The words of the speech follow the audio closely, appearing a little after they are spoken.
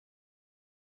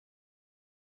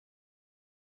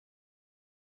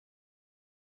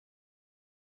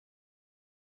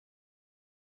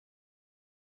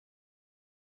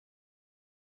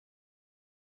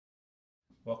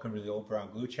Welcome to the Old Brown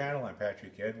Glue channel. I'm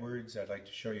Patrick Edwards. I'd like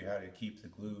to show you how to keep the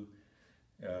glue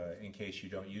in case you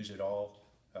don't use it all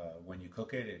when you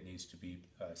cook it. It needs to be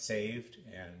saved,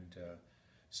 and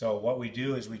so what we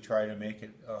do is we try to make it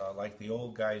like the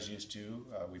old guys used to.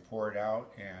 We pour it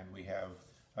out and we have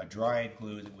a dried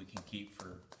glue that we can keep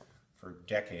for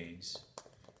decades.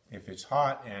 If it's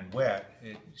hot and wet,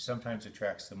 it sometimes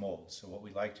attracts the mold. So what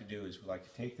we like to do is we like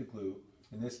to take the glue.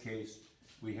 In this case,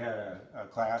 we had a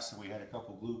class and we had a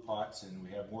couple glue pots, and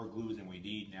we have more glue than we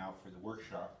need now for the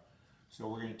workshop. So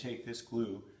we're going to take this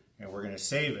glue and we're going to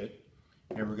save it,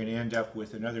 and we're going to end up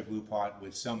with another glue pot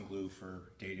with some glue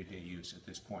for day-to-day use at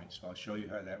this point. So I'll show you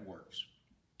how that works.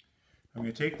 I'm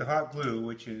going to take the hot glue,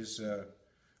 which is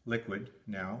liquid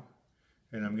now,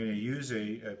 and I'm going to use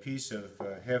a piece of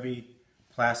heavy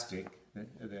plastic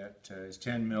that is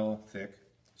 10 mil thick.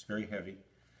 It's very heavy.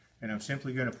 And I'm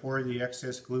simply going to pour the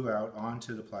excess glue out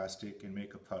onto the plastic and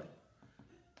make a puddle.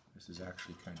 This is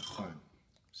actually kind of fun.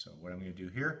 So what I'm going to do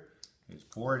here is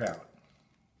pour it out.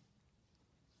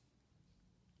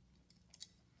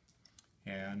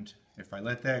 And if I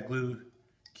let that glue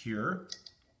cure,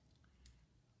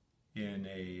 in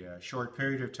a short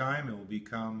period of time it will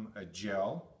become a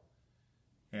gel.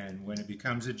 And when it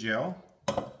becomes a gel,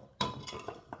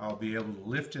 I'll be able to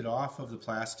lift it off of the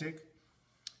plastic,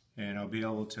 and I'll be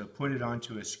able to put it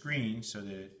onto a screen so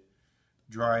that it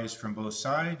dries from both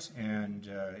sides, and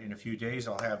in a few days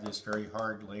I'll have this very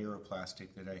hard layer of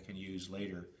plastic that I can use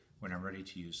later when I'm ready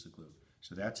to use the glue.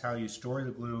 So that's how you store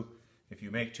the glue if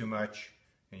you make too much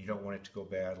and you don't want it to go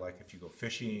bad, like if you go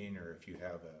fishing or if you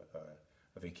have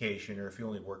a vacation or if you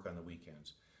only work on the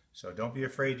weekends. So don't be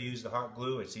afraid to use the hot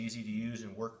glue. It's easy to use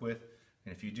and work with,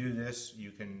 and if you do this,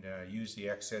 you can use the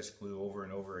excess glue over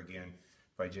and over again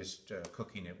by just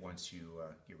cooking it once you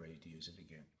get ready to use it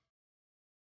again.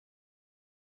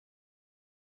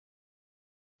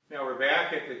 Now we're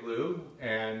back at the glue,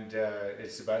 and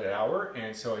it's about an hour,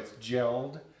 and so it's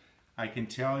gelled. I can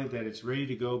tell you that it's ready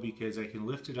to go because I can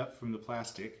lift it up from the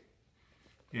plastic,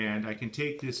 and I can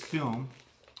take this film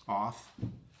off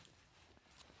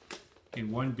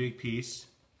in one big piece,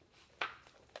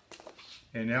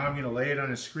 and now I'm going to lay it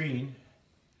on a screen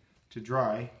to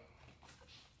dry.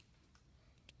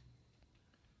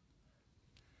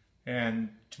 And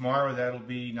tomorrow that'll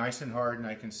be nice and hard, and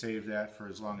I can save that for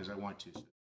as long as I want to.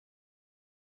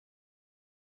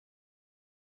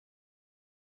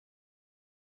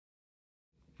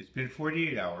 It's been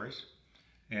 48 hours,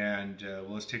 and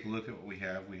well, let's take a look at what we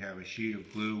have. We have a sheet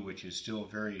of glue which is still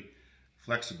very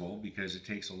flexible because it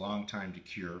takes a long time to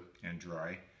cure and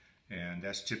dry, and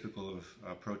that's typical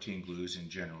of protein glues in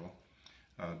general.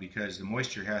 Because the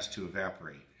moisture has to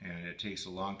evaporate, and it takes a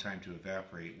long time to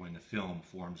evaporate when the film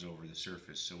forms over the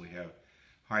surface. So we have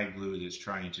hide glue that's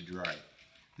trying to dry.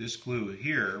 This glue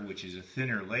here, which is a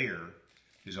thinner layer,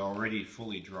 is already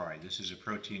fully dry. This is a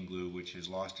protein glue which has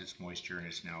lost its moisture and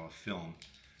is now a film,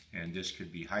 and this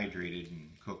could be hydrated and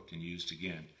cooked and used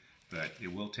again. But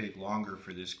it will take longer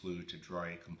for this glue to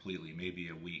dry completely, maybe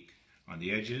a week. On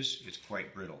the edges, it's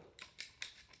quite brittle.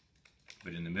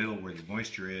 But in the middle where the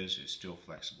moisture is, it's still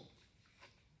flexible.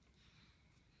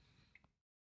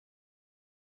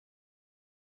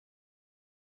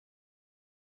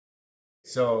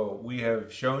 So we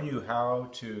have shown you how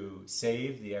to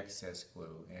save the excess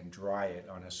glue and dry it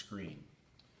on a screen.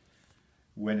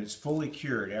 When it's fully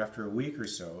cured after a week or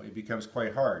so, it becomes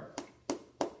quite hard.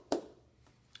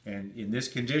 And in this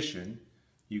condition,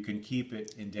 you can keep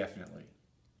it indefinitely.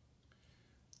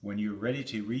 When you're ready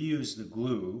to reuse the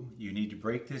glue, you need to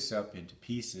break this up into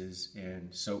pieces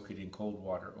and soak it in cold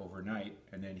water overnight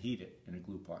and then heat it in a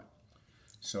glue pot.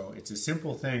 So it's a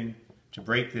simple thing to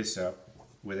break this up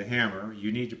with a hammer.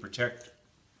 You need to protect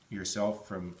yourself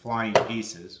from flying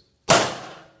pieces.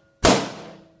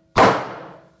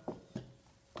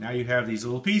 Now you have these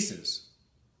little pieces.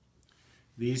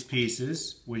 These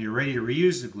pieces, when you're ready to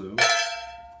reuse the glue,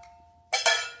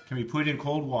 can be put in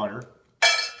cold water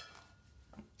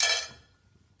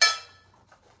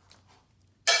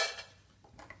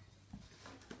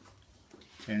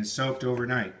and soaked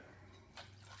overnight.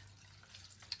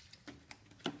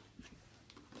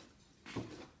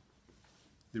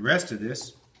 The rest of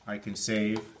this I can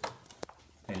save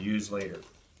and use later.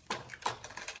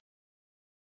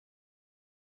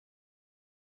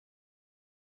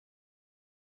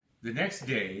 The next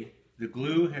day, the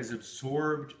glue has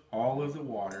absorbed all of the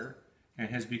water and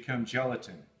has become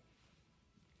gelatin.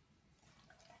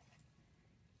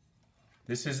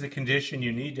 This is the condition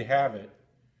you need to have it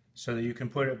so that you can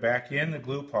put it back in the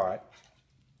glue pot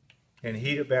and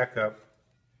heat it back up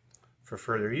for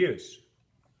further use.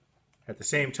 At the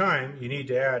same time, you need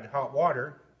to add hot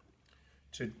water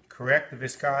to correct the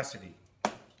viscosity.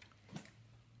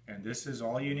 And this is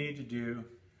all you need to do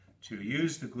to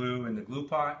use the glue in the glue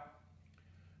pot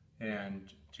and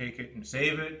take it and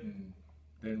save it and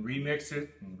then remix it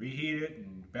and reheat it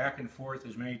and back and forth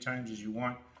as many times as you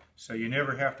want, so you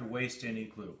never have to waste any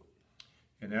glue.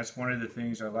 And that's one of the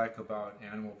things I like about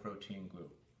animal protein glue.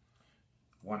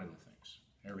 One of the things.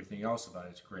 Everything else about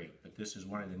it's great, but this is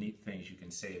one of the neat things, you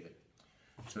can save it.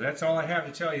 So that's all I have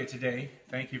to tell you today.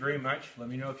 Thank you very much. Let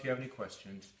me know if you have any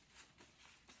questions.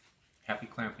 Happy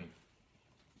clamping.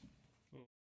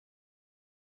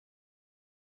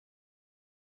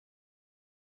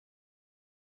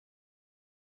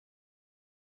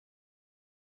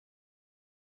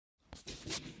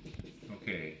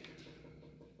 Okay.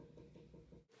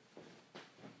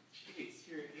 Jeez,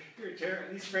 you're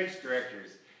terrible. These French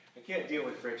directors. I can't deal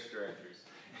with French directors.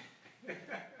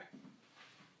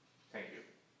 Thank you.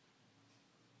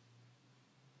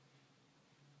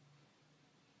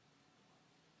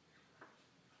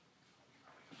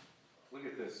 Look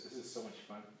at this. This is so much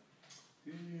fun.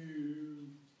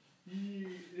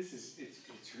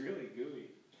 It's really gooey.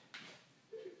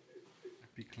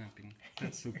 Happy clamping.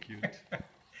 That's so cute.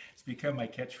 It's become my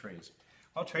catchphrase.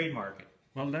 I'll trademark it.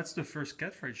 Well, that's the first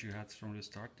catchphrase you had from the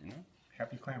start, you know?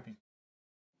 Happy clamping.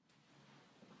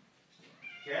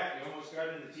 Cat, you almost got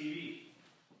in the TV.